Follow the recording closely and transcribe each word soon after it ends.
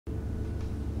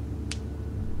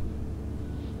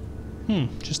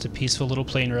Just a peaceful little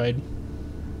plane ride.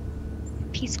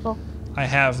 Peaceful. I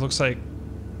have, looks like,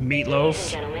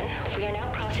 meatloaf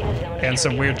and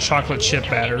some weird chocolate chip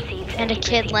batter. And a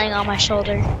kid laying on my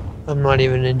shoulder. I'm not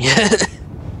even in yet.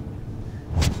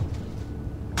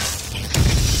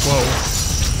 Whoa.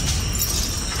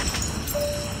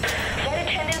 Flight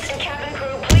attendants and cabin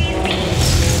crew,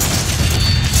 please.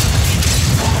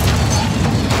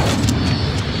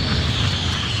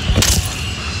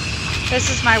 This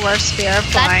is my worst fear of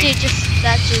flying.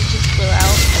 That dude just flew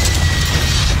out.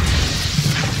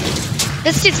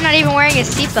 This dude's not even wearing a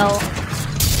seatbelt.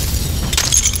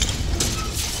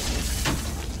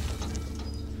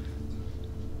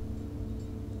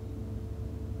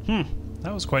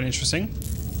 That was quite interesting.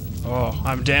 Oh,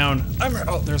 I'm down.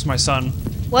 Oh, there's my son.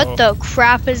 What the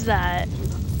crap is that?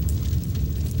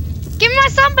 Give me my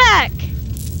son back!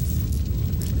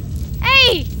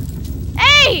 Hey!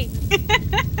 Hey!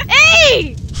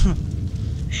 Hey!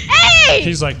 Hey!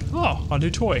 He's like, oh, a new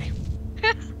toy.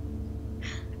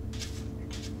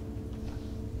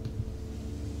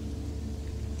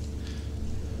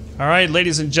 All right,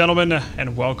 ladies and gentlemen,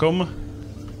 and welcome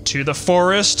to the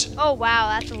forest Oh wow,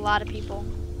 that's a lot of people.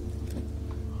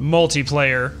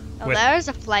 multiplayer Oh, with there's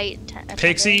a flight attendant.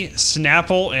 Pixie,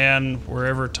 Snapple, and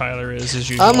wherever Tyler is as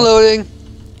usual. I'm loading.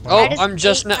 Oh, I just I'm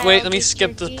just ate not. my Wait, own let me beef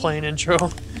skip the jerky. plane intro.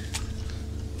 Long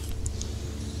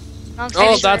Oh,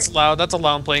 story that's short, loud. That's a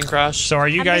loud plane crash. So are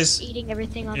you I'm guys? just eating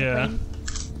everything on Yeah. the plane.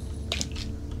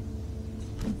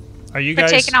 Are you They're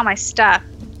guys? taking all my stuff.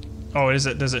 Oh, is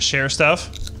it? Does it share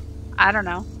stuff? I don't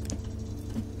know.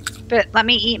 But let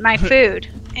me eat my food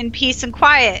in peace and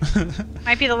quiet.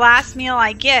 Might be the last meal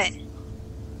I get.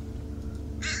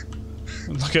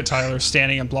 Look at Tyler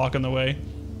standing and blocking the way.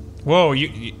 Whoa,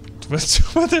 you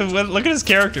what look at his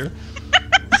character.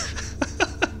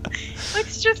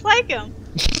 Looks just like him.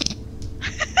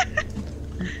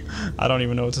 I don't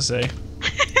even know what to say.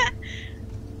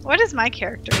 What does my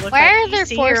character look Why like? are You there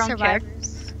see 4 your own character?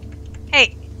 survivors?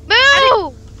 Hey,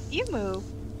 Move! you move.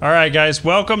 All right, guys,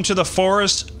 welcome to the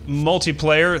forest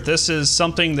multiplayer. This is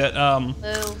something that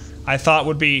Move. I thought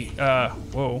would be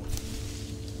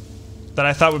that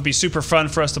I thought would be super fun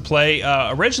for us to play.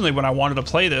 Originally, when I wanted to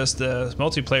play this, the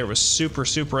multiplayer was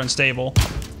super unstable.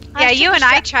 Yeah, you and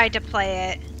I tried to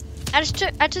play it.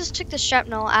 I just took the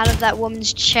shrapnel out of that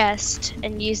woman's chest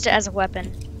and used it as a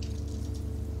weapon.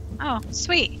 Oh,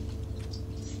 sweet.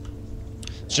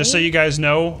 Just so you guys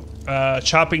know,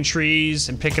 chopping trees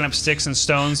and picking up sticks and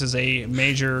stones is a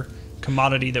major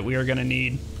commodity that we are going to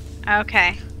need.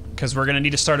 Okay. Because we're going to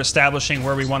need to start establishing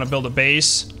where we want to build a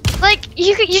base. Like,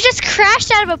 you just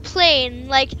crashed out of a plane.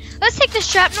 Like, let's take the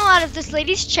shrapnel out of this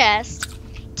lady's chest,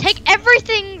 take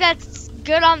everything that's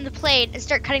good on the plane, and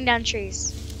start cutting down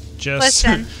trees. Just,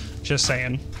 Listen. just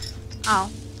saying. Oh,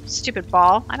 stupid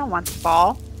ball. I don't want the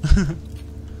ball.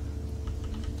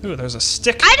 Ooh, there's a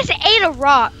stick. I just ate a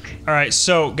rock. All right,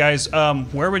 so guys,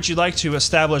 where would you like to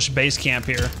establish base camp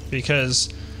here? Because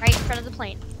Right in front of the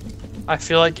plane. I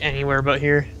feel like anywhere but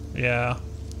here. yeah,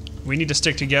 we need to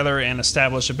stick together and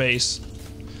establish a base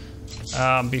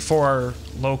before our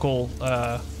local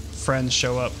friends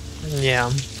show up. Yeah.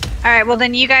 All right, well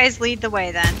then you guys lead the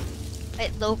way then.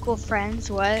 Wait, local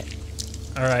friends, what?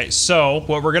 All right, so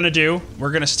what we're gonna do,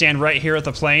 we're gonna stand right here at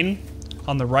the plane,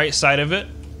 on the right side of it,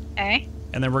 Okay.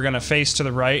 and then we're gonna face to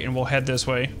the right, and we'll head this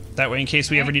way. That way, in case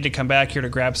we ever need to come back here to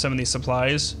grab some of these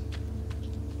supplies.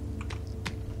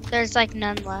 There's like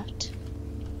none left.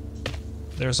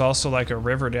 There's also like a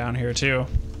river down here too.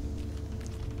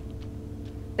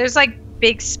 There's like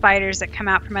big spiders that come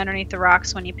out from underneath the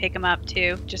rocks when you pick them up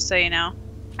too, just so you know.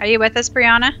 Are you with us,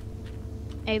 Brianna?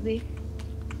 Maybe.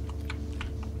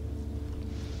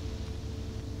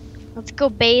 Let's go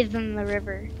bathe in the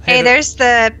river. Hey, there's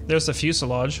the There's the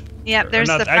fuselage. yep, Or there's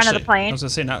not- the front actually, of the plane. I was gonna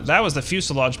say, that was the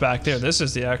fuselage back there. This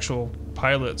is the actual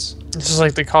pilots. This is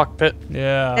like the cockpit.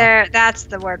 Yeah. There, that's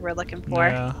the word we're looking for.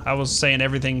 Yeah, I was saying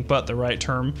everything but the right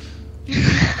term.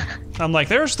 I'm like,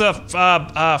 there's the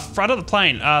front of the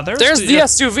plane. There's the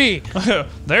SUV.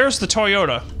 There's the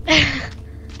Toyota.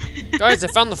 Guys, I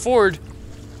found the Ford.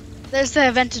 There's the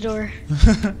Aventador.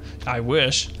 I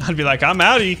wish. I'd be like, I'm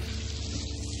outie.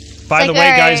 By the like,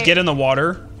 way, guys, alright. get in the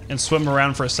water and swim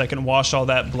around for a second. Wash all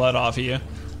that blood off of you.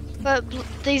 But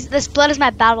this blood is my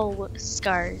battle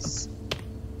scars.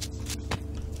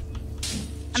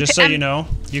 Just so I'm you know,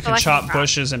 you can collecting chop rocks.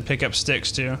 bushes and pick up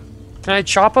sticks too. Can I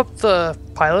chop up the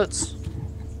pilots?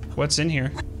 What's in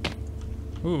here?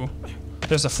 Ooh,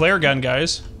 there's a flare gun,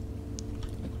 guys.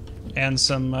 And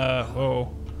some,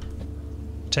 oh.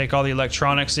 Take all the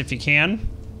electronics if you can.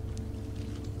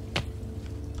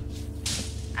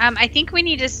 I think we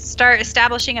need to start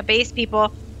establishing a base,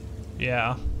 people.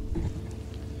 Yeah.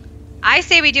 I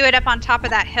say we do it up on top of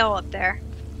that hill up there.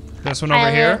 This one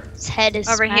over here? Its head is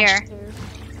Over smashed here.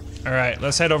 through. Alright,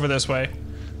 let's head over this way.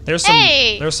 There's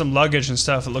some luggage and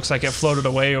stuff. It looks like it floated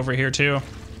away over here too.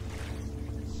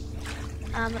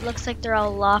 It looks like they're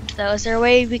all locked though. Is there a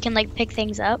way we can like pick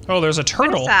things up? Oh, there's a What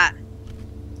turtle. is that?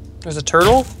 There's a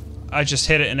turtle? I just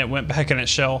hit it and it went back in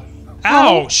its shell.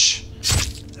 Oh. Ouch!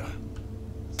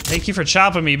 Thank you for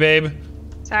chopping me, babe.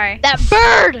 Sorry. That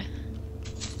bird!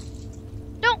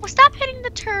 Don't stop hitting the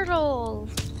turtle.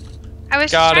 I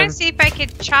was Got just trying him. to see if I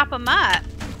could chop them up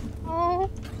Oh.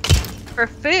 for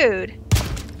food.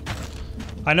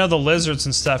 I know the lizards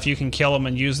and stuff, you can kill them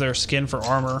and use their skin for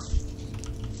armor.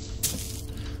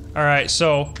 Alright,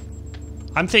 so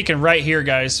I'm thinking right here,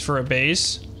 guys, for a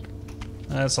base.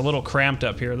 It's a little cramped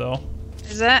up here, though.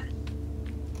 Is it?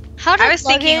 How did I was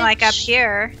thinking like up luggage-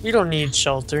 here. You don't need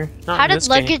shelter. Not How in did this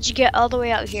game. luggage get all the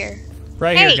way out here?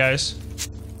 Right Hey. here, guys.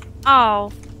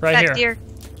 Oh, Right that here. deer.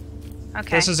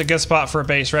 Okay. This is a good spot for a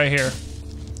base, right here.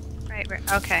 right.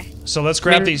 Okay. So let's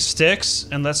grab Mm. these sticks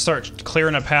and let's start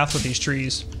clearing a path with these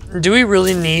trees. Do we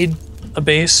really need a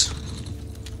base?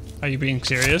 Are you being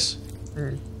serious?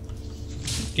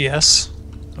 Yes.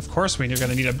 Of course we're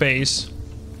gonna need a base.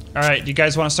 Alright, you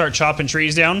guys want to start chopping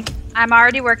trees down? I'm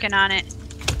already working on it.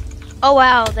 Oh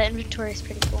wow, the inventory is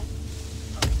pretty cool.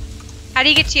 How do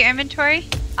you get to your inventory?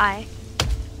 I.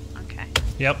 Okay.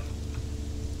 Yep.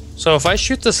 So if I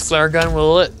shoot this flare gun,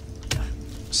 will it?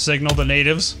 Signal the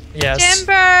natives. Yes.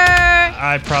 Timber!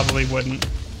 I probably wouldn't.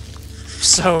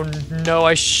 So no,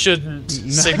 I shouldn't.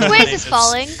 No. signal Where is natives. this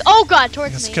falling? Oh god,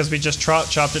 towards It's me. because we just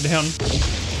chopped it down.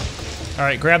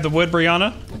 Alright, grab the wood,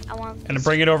 Brianna, I want and this-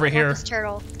 bring it over I want here. this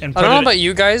turtle. And I put don't know it. about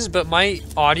you guys, but my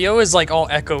audio is like all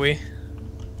echoey.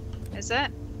 Is it?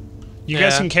 You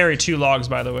guys Yeah. can carry 2 logs,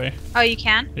 by the way. Oh, you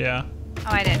can? Yeah. Oh,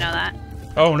 I didn't know that.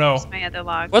 Oh no. That's my other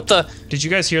log. What the? Did you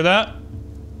guys hear that?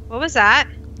 What was that?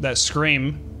 That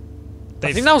scream.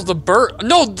 I think that was the bird.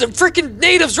 No, the freaking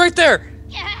natives right there.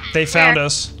 They found Where?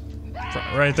 us.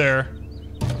 Right there.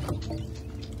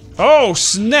 Oh,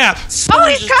 snap! Oh,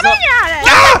 he's coming at us!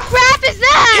 What crap is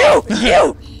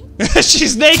that? You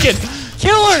She's naked!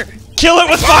 kill her. Kill it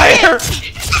with fire!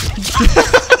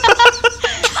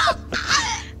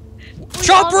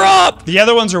 Chop her up. The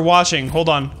other ones are watching. Hold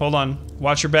on.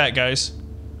 Watch your back, guys.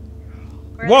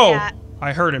 Where Whoa! they at?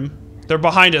 I heard him. They're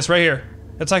behind us, right here.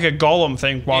 It's like a golem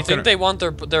thing Do you walking. think they want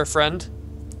their friend?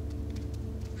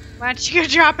 Why don't you go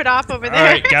drop it off over there?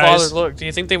 Alright, guys. Father, look. Do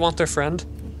you think they want their friend?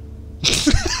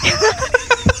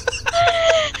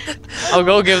 I'll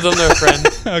go give them their friend.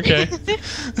 Okay.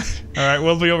 Alright,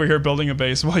 we'll be over here building a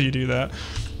base while you do that.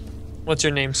 What's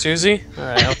your name, Susie? All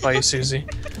right, I'll call you Susie.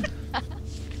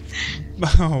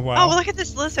 Oh, wow. Oh, look at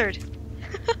this lizard.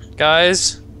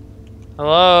 Guys,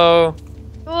 hello.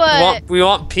 What? We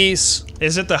want peace.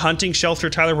 Is it the hunting shelter,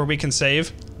 Tyler, where we can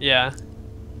save? Yeah,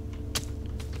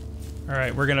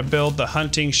 Alright, we're gonna build the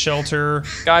hunting shelter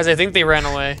guys, I think they ran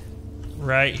away.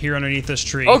 right here underneath this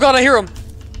tree. Oh God, I hear them.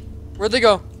 Where'd they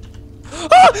go?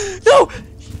 Ah, no!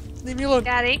 Leave me alone.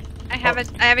 Daddy, I have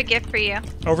a gift for you.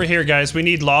 Over here, guys. We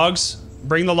need logs.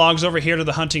 Bring the logs over here to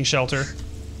the hunting shelter.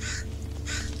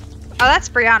 Oh, that's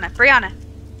Brianna. Brianna,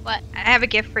 What? I have a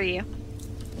gift for you.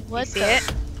 What? See the-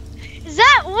 it? Is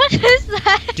that? What is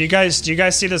that? Do you guys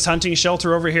see this hunting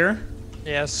shelter over here?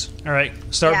 Yes. All right,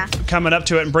 start Yeah. coming up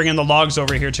to it and bringing the logs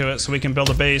over here to it so we can build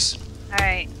a base. All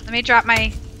right, let me drop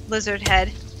my lizard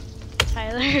head.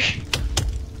 Tyler.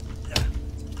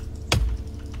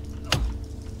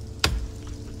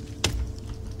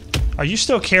 Are you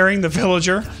still carrying the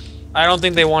villager? I don't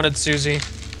think they wanted Susie,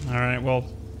 All right, well,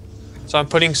 so I'm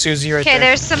putting Susie right Okay, there.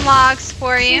 there's some logs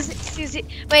for you. Susie.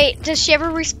 Wait, does she ever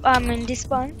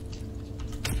despawn?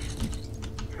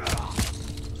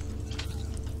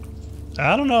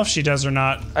 I don't know if she does or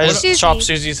not. I just Susie. chopped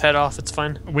Susie's head off. It's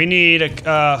fine. We need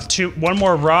one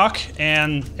more rock,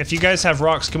 and if you guys have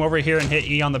rocks, come over here and hit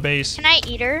E on the base. Can I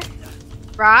eat her?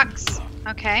 Rocks.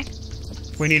 Okay.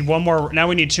 We need one more. Now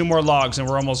we need 2 more logs, and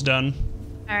we're almost done.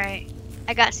 All right.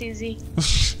 I got Susie.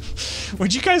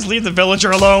 Would you guys leave the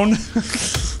villager alone?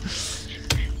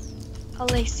 I'll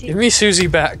lay Susie. Give me Susie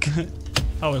back.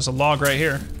 Oh, there's a log right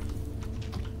here.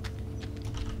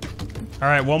 All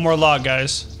right, one more log,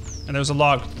 guys. And there's a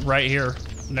log right here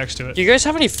next to it. Do you guys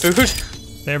have any food?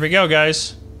 There we go,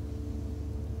 guys.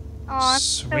 Aw,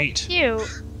 Sweet. so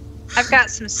cute. I've got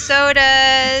some sodas.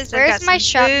 I've Where's got my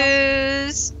some shrapnel?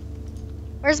 booze.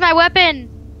 Where's my weapon?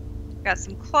 Got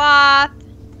some cloth.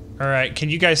 All right, can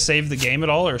you guys save the game at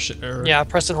all, or? Yeah,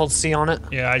 press and hold C on it.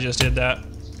 Yeah, I just did that.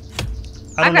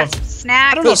 I don't I've know. got If,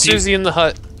 snacks. I don't know Put if you, Susie in the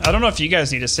hut. I don't know if you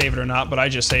guys need to save it or not, but I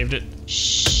just saved it.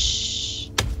 Shh.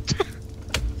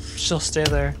 She'll stay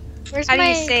there. Where's How do my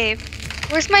you save?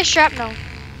 Where's my shrapnel?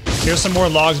 Here's some more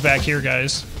logs back here,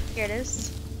 guys. Here it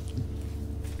is.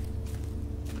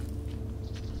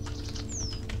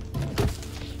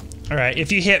 All right,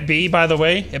 if you hit B, by the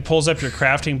way, it pulls up your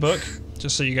crafting book,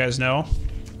 just so you guys know.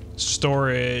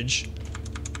 Storage,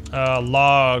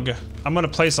 log. I'm gonna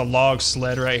place a log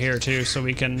sled right here too, so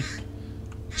we can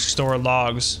store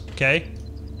logs. Okay,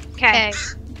 Okay.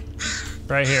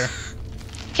 right here.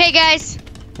 Okay, guys.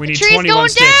 We need Tree's 21 going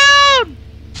sticks. down.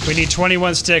 We need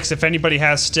 21 sticks. If anybody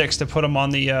has sticks, to put them on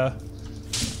the,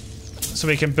 so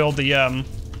we can build the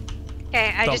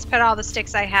Okay, I Don't- just put all the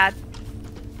sticks I had.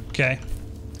 Okay.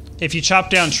 If you chop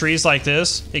down trees like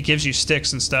this, it gives you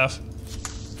sticks and stuff.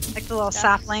 Like the little Yes.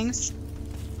 saplings.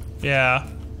 Yeah.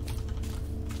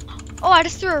 Oh, I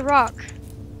just threw a rock.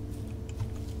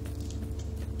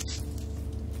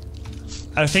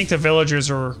 I think the villagers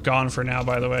are gone for now,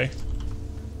 by the way.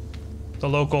 The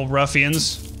local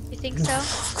ruffians. You think so?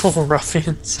 Cool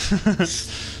ruffians.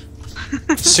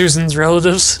 Susan's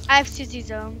relatives. I have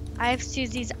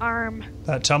Susie's arm.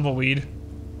 That tumbleweed.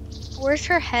 Where's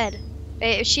her head?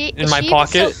 Wait, is she In my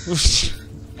pocket. Is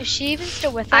she even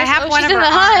still with us? I have oh, one she's of in her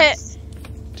the hut. arms.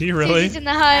 Do you really? Susie's in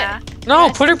the hut. Yeah.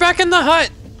 No, put her back in the hut.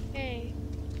 Okay.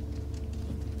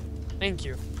 Thank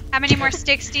you. How many more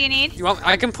sticks do you need? You want?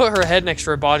 I can put her head next to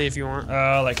her body if you want.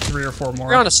 Like 3 or 4 more.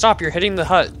 Brianna, stop! You're hitting the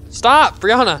hut. Stop,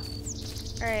 Brianna.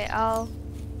 Alright, I'll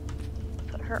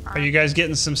put her Are arm. you guys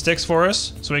getting some sticks for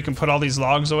us, so we can put all these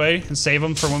logs away and save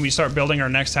them for when we start building our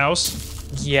next house?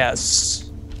 Yes.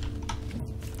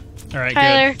 All right,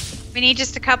 Tyler, good. We need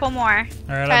just a couple more. All right,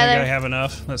 I think Tyler. I have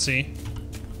enough. Let's see.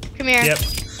 come here. Yep.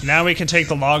 Now we can take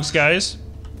the logs, guys.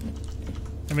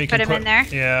 And we can Put 'em in there?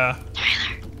 Yeah.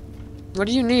 Tyler. What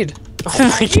do you need?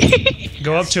 Oh my god.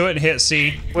 Go up to it and hit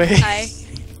C. Wait. Hi.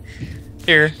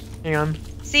 Here. Hang on.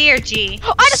 C or G?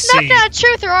 Oh, I just knocked C. out a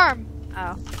tree with her arm.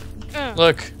 Oh.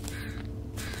 Look.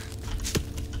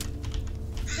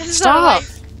 This is Stop.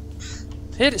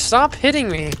 not Stop hitting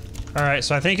me. All right,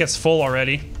 so I think it's full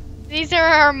already. like- These are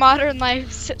our modern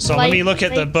lives. So let me look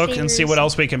at the book and see what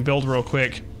else we can build real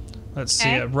quick. Let's see,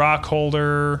 Okay. a rock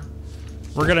holder.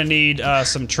 We're gonna need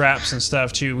some traps and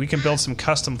stuff too. We can build some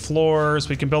custom floors.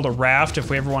 We can build a raft if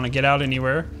we ever want to get out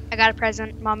anywhere. I got a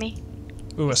present, mommy.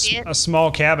 Ooh, See it? a small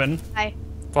cabin. Hi.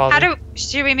 Father.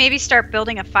 Should we maybe start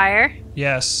building a fire?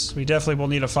 Yes, we definitely will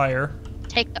need a fire.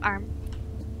 Take the arm.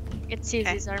 It's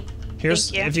Susie's arm.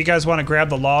 Here's, Thank you. if you guys want to grab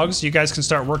the logs, you guys can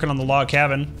start working on the log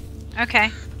cabin. Okay.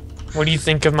 What do you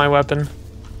think of my weapon?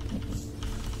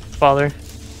 Father,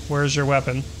 Where's your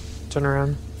weapon? turn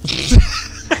around.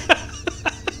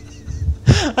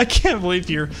 I can't believe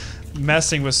you're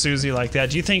messing with Susie like that.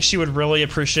 Do you think she would really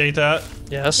appreciate that?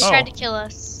 Yes. She Oh. tried to kill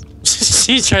us.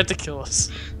 She tried to kill us.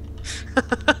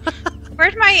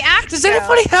 Where'd my axe Does go?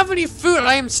 anybody have any food?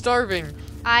 I am starving.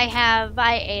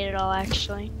 I ate it all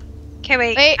actually. Okay,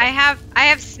 wait. Wait. I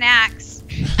have snacks.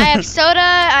 I have soda,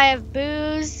 I have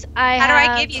booze, I How do I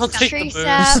have give you I'll take tree the booze.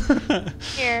 sap.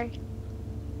 Here.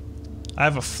 I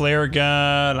have a flare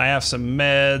gun. I have some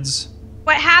meds.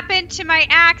 What happened to my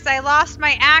axe? I lost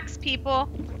my axe, people.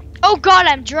 Oh god,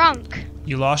 I'm drunk.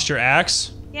 You lost your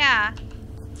axe? Yeah.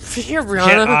 Here, Hit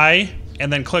Brianna. I,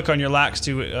 and then click on your lax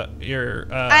to your.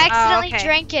 I accidentally okay.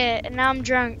 drank it and now I'm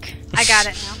drunk. I got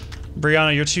it now.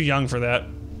 Brianna, you're too young for that.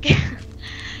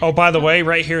 Oh, by the way,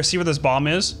 right here, see where this bomb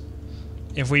is?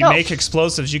 If we Oh. make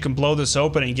explosives, you can blow this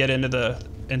open and get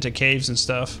into caves and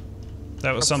stuff.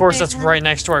 That was Of something. course, that's right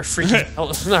next to our freaking our I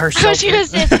was gonna shelter.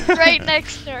 say it's right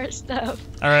next to our stuff.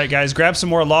 All right, guys, grab some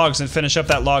more logs and finish up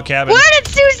that log cabin. Where did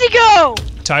Susie go?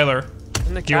 Tyler,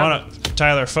 In the do you cabin. want to,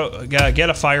 Tyler, get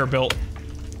a fire built.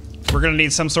 We're gonna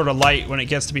need some sort of light when it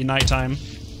gets to be nighttime.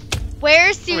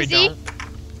 Where's No, we Susie? don't.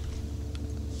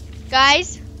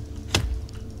 Guys?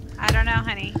 I don't know,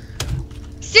 honey.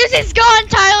 Susie's gone,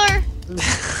 Tyler!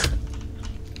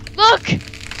 Look!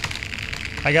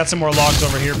 I got some more logs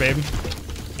over here, babe.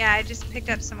 Yeah, I just picked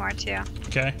up some more too.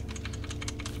 Okay.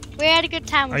 We had a good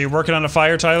time. Are you working on a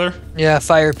fire, Tyler? Yeah,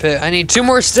 fire pit. I need 2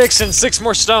 more sticks and 6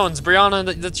 more stones.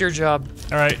 Brianna, that's your job.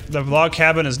 All right, the log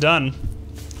cabin is done.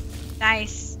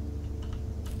 Nice.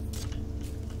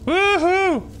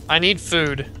 Woohoo! I need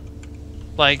food.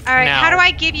 Like, All right, now. how do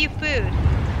I give you food?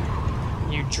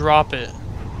 You drop it.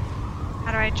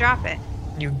 How do I drop it?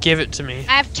 You give it to me.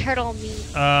 I have turtle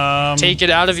meat. Take it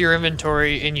out of your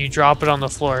inventory and you drop it on the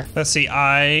floor. Let's see.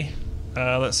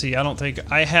 Let's see. I don't think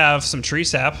I have some tree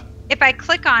sap. If I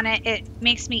click on it, it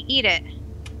makes me eat it.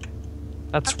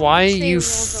 That's After why the tree you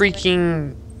rolls away.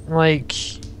 freaking Like...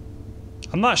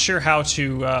 I'm not sure how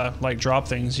to, like, drop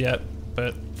things yet,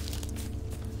 but...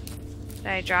 Did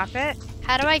I drop it?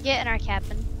 How do I get in our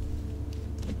cabin?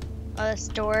 Oh, this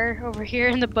door over here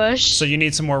in the bush. So you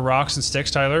need some more rocks and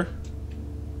sticks, Tyler?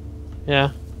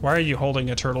 Yeah. Why are you holding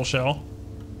a turtle shell?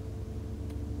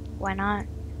 Why not?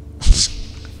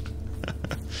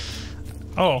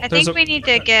 Oh, I think we need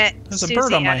to get there's a Susie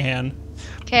bird on my out of- hand.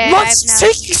 Okay, Let's I've now...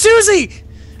 take Susie!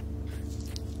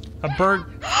 A bird.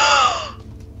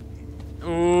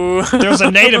 Ooh. There's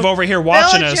a native over here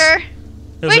watching us. Villager.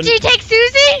 There's Wait, a- did you take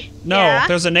Susie? No, Yeah.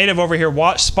 there's a native over here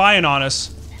spying on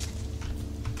us.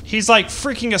 He's like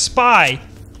freaking a spy.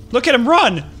 Look at him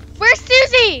run. Where's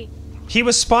Susie? He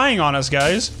was spying on us,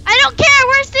 guys. I don't care.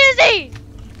 Where's Susie?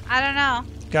 I don't know.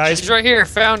 Guys, She's right here.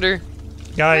 Found her.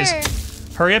 guys, Where?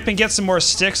 hurry up and get some more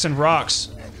sticks and rocks.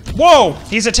 Whoa,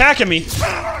 he's attacking me.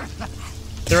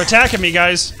 They're attacking me,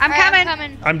 guys. I'm Alright, coming. I'm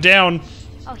coming. I'm down.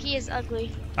 Oh, he is ugly.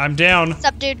 I'm down. What's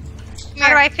up, dude? How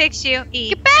do I fix you? E.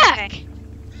 Get back! Okay.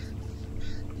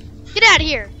 Get out of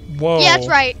here. Whoa. Yeah, that's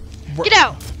right. We're- Get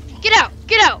out. Get out.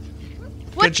 Get out.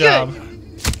 What's Good job.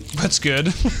 That's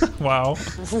good. Wow.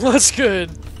 What's good?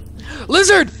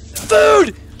 Lizard!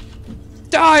 Food!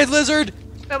 Die, lizard!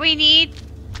 But we need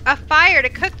a fire to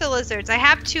cook the lizards. I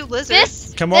have 2 lizards.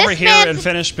 This. Come this over here man's- and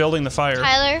finish building the fire.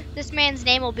 Tyler, this man's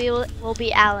name will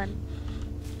be Alan.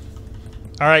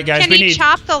 All right, guys, Can we you need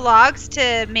chop the logs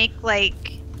to make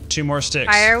like 2 more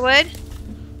sticks. firewood?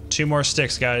 2 more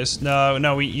sticks, guys.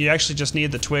 No, you actually just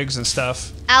need the twigs and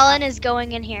stuff. Alan is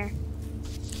going in here.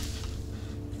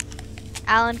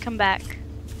 Alan, come back.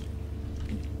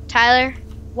 Tyler,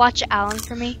 watch Alan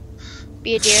for me.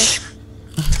 Be a dear.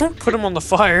 Don't put him on the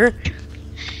fire.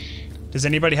 Does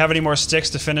anybody have any more sticks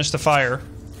to finish the fire?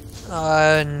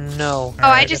 No. Oh, I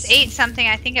Alright. just ate something.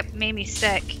 I think it made me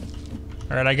sick.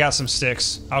 All right, I got some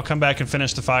sticks. I'll come back and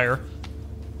finish the fire.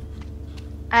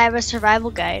 I have a survival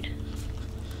guide.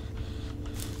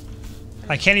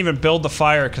 I can't even build the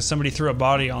fire because somebody threw a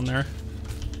body on there.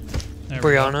 There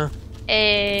we go.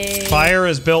 Brianna. Fire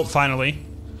is built finally.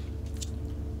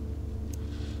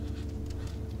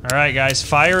 All right, guys,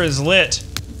 fire is lit.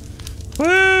 Woo!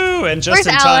 And just Where's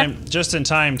in Alan? time, just in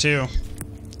time too.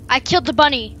 I killed the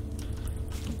bunny.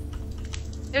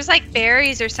 There's like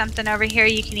berries or something over here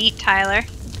you can eat, Tyler.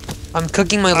 I'm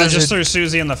cooking my I just lizard. threw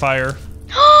Susie in the fire.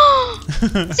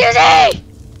 Susie!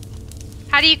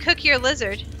 How do you cook your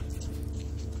lizard?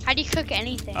 How do you cook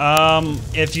anything?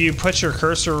 If you put your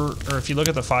cursor, or if you look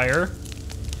at the fire,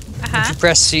 Uh-huh. You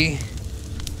press C.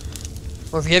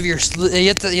 Or if you have your... You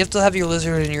have to have your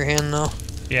lizard in your hand, though.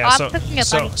 yeah. I'm so cooking a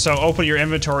so bunny. so open your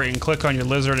inventory and click on your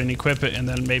lizard and equip it, and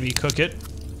then maybe cook it.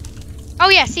 Oh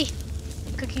yeah, see,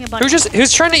 cooking a bunny.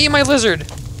 Who's trying to eat my lizard?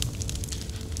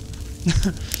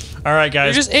 All right, You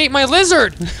guys. just ate my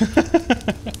lizard!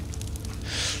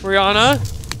 Brianna?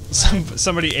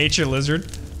 Somebody ate your lizard.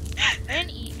 I didn't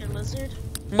eat your lizard.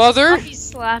 Mother? He's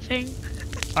slapping.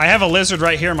 I have a lizard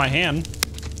right here in my hand.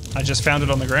 I just found it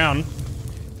on the ground.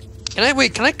 Can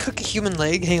I cook a human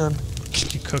leg? Hang on. Can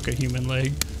you cook a human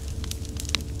leg?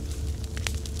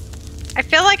 I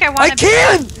feel like I want I to.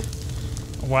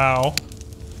 can! Wow.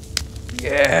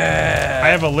 Yeah! I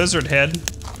have a lizard head.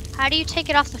 How do you take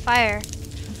it off the fire?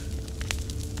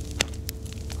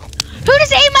 Who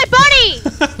just ate my bunny?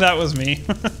 That was me.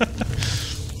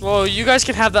 Well, you guys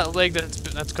can have that leg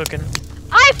that's cooking.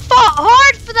 I fought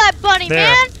hard for that bunny, There.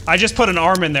 man. I just put an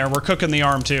arm in there. We're cooking the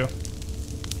arm too.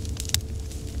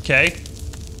 Okay.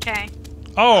 Okay.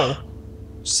 Oh.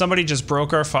 Somebody just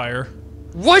broke our fire.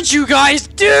 What'd you guys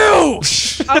do?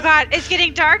 Oh god, it's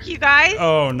getting dark, you guys.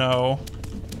 Oh no.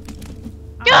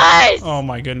 Guys! Oh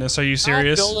my goodness. Are you I'll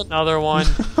serious? build another one.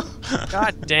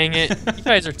 God dang it. You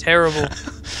guys are terrible.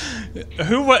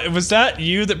 What was that?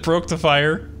 You that broke the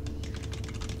fire?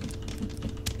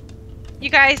 You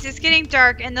guys, it's getting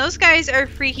dark, and those guys are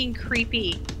freaking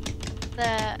creepy.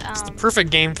 It's the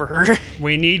perfect game for her.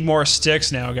 We need more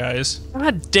sticks now, guys.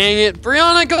 God dang it.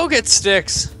 Brianna, go get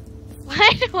sticks.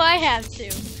 Why do I have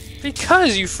to?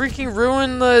 Because you freaking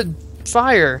ruined the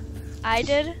fire. I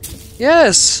did?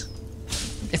 Yes.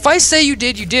 If I say you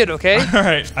did, okay? All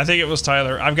right. I think it was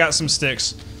Tyler. I've got some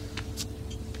sticks.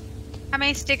 How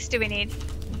many sticks do we need?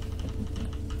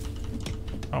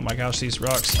 Oh my gosh, these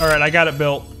rocks. All right, I got it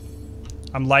built.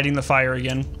 I'm lighting the fire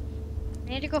again. I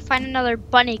need to go find another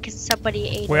bunny because somebody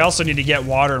ate We it. also need to get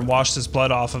water and wash this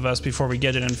blood off of us before we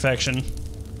get an infection.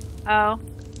 Oh.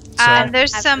 So,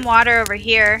 There's some water over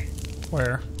here.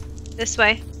 where? This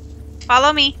way.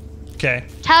 Follow me. Okay.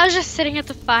 Tyler's just sitting at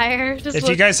the fire. Just If you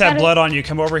looking guys at have it. blood on you,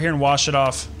 come over here and wash it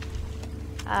off.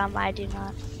 I do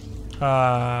not.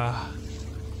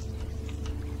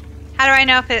 How do I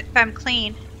know if I'm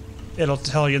clean? It'll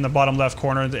tell you in the bottom left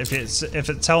corner. If it's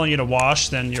telling you to wash,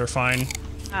 then you're fine.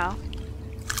 Oh.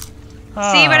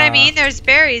 See what I mean? There's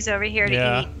berries over here to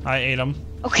Yeah, eat. I ate them.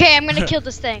 Okay, I'm gonna kill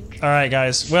this thing. All right,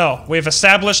 guys. Well, we've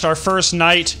established our first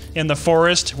night in the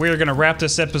forest. We are going to wrap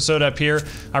this episode up here.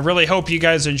 I really hope you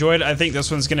guys enjoyed it. I think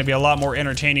this one's going to be a lot more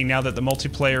entertaining now that the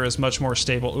multiplayer is much more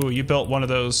stable. Ooh, you built one of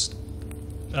those,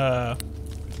 I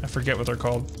forget what they're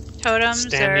called. Totems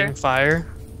Standing or... fire.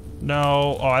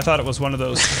 No. Oh, I thought it was one of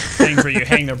those things where you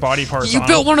hang their body parts You on.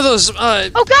 built one of those.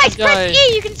 Oh, guys, press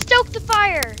E. You can stoke the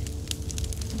fire.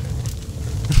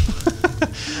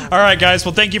 All right, guys.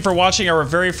 Well, thank you for watching our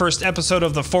very first episode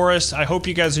of The Forest. I hope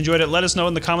you guys enjoyed it. Let us know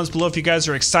in the comments below if you guys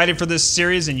are excited for this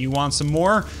series and you want some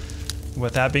more.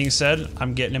 With that being said,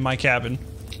 I'm getting in my cabin.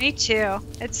 Me too.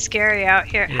 It's scary out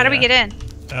here. How do we get in?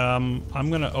 I'm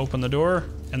going to open the door,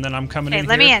 and then I'm coming in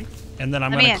let here. me in. And then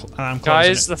I'm Let me going to I'm closing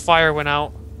Guys, it. the fire went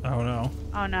out. Oh, no.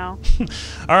 Oh no.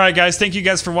 All right, guys. Thank you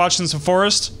guys for watching The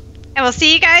Forest. And we'll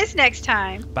see you guys next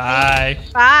time. Bye.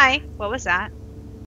 Bye. What was that?